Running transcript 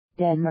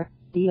DENR,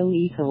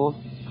 DOE coal,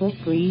 push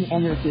green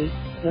energy,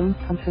 don't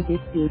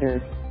contradict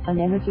Duterte. An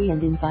energy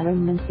and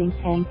environment think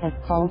tank has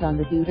called on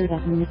the Duterte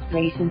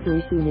administration to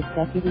issue an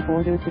executive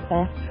order to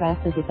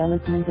fast-track the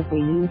development of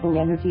renewable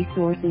energy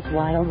sources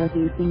while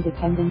reducing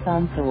dependence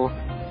on coal.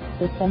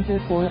 The Center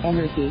for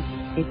Energy,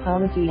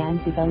 Ecology and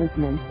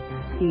Development,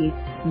 CEED,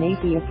 made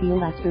the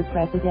appeal after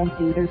President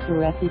Duterte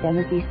directed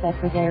Energy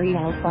Secretary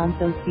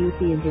Alfonso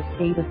Cusi in his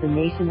State of the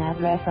Nation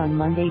address on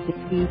Monday to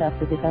speed up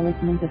the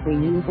development of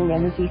renewable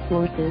energy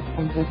sources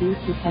and reduce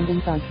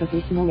dependence on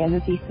traditional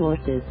energy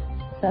sources,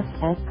 such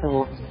as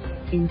coal.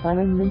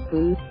 Environment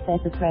groups said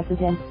the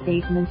president's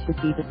statement should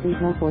be the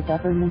signal for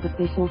government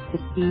officials to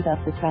speed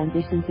up the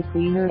transition to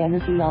cleaner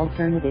energy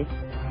alternatives,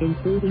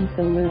 including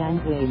solar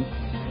and wind.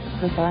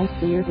 Provide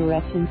clear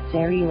directions.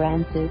 Gerry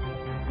Arances,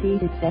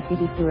 CEED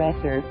Executive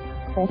Director,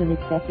 said an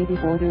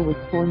executive order would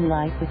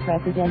formalize the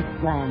president's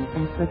plan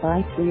and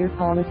provide clear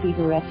policy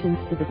directions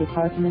to the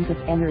Department of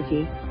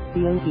Energy,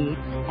 DOE,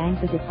 and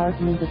the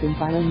Department of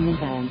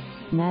Environment and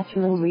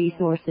Natural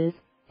Resources,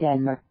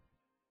 DENR.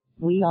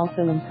 We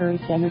also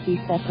encourage Energy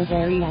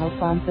Secretary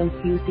Alfonso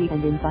Cusi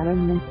and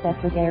Environment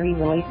Secretary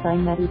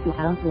Cimatu to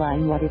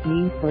outline what it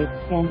means for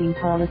expanding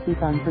policies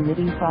on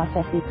permitting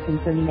processes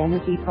concerning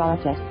energy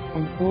projects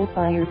and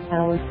coal-fired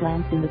power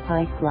plants in the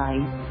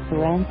pipeline,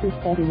 Arances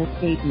said in a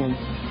statement.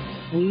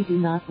 We do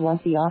not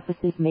want the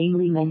offices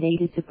mainly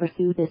mandated to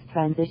pursue this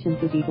transition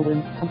to be the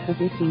ones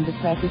contradicting the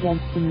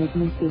president's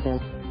commitment to the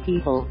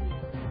people.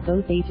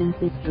 Both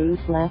agencies drew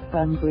flak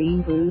from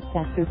green groups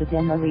after the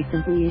DENR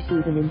recently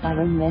issued an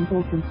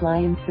environmental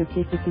compliance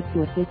certificate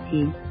to a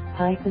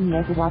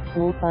 15-megawatt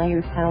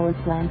coal-fired power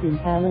plant in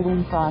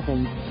Palawan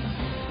province.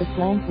 The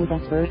plant would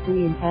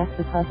adversely impact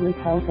the public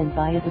health and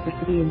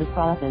biodiversity in the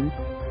province,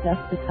 thus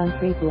the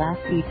country's last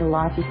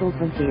ecological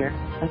frontier,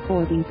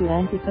 according to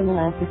anticoal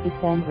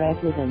activists and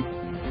regulators.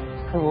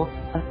 Coal,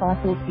 a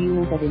fossil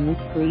fuel that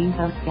emits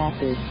greenhouse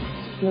gases,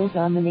 still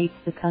dominates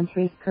the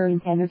country's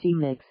current energy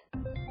mix.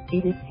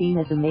 It is seen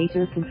as a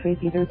major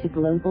contributor to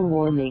global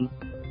warming.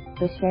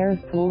 The share of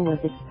coal was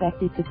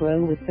expected to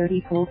grow with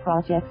 30 coal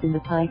projects in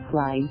the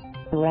pipeline,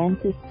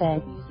 Arances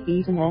said,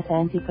 even as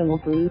anti-coal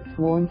groups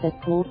warned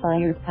that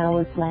coal-fired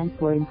power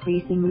plants were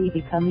increasingly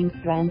becoming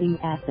stranding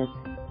assets.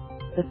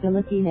 The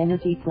Philippine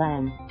Energy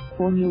Plan,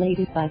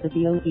 formulated by the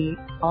DOE,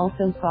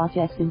 also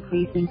projects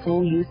increasing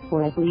coal use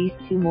for at least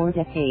 2 more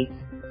decades.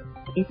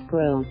 Its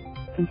growth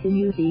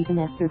continues even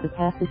after the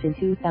passage in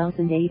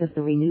 2008 of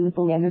the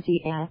Renewable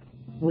Energy Act,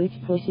 which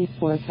pushes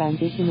for a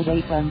transition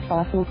away from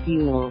fossil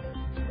fuels.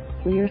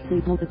 Clear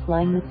signal to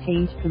Climate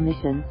Change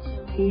Commission,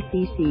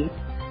 CCC,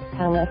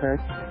 however,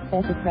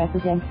 said the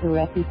president's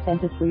directive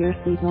sent a clear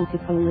signal to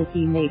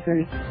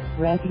policymakers,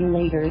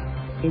 regulators,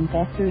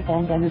 investors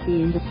and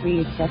energy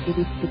industry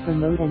executives to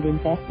promote and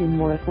invest in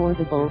more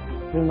affordable,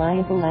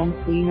 reliable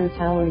and cleaner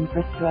power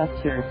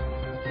infrastructure.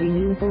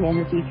 Renewable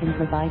energy can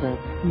provide a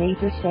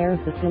major share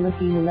of the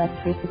Philippine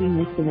electricity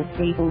mix in a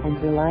stable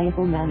and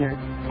reliable manner,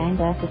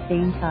 and at the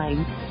same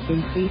time,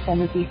 increase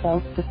energy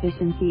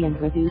self-sufficiency and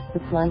reduce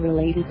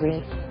supply-related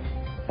risks,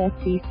 said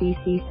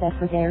CCC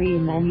Secretary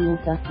Emmanuel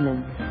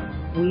Guzman.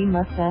 We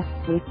must act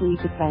swiftly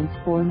to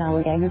transform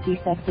our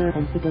energy sector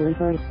and to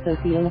deliver its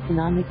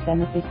socioeconomic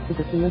benefits to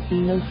the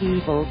Filipino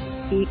people,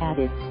 he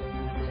added.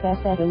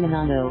 JHESSET O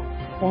ENANO.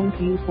 Thank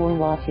you for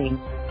watching.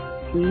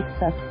 Please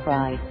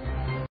subscribe.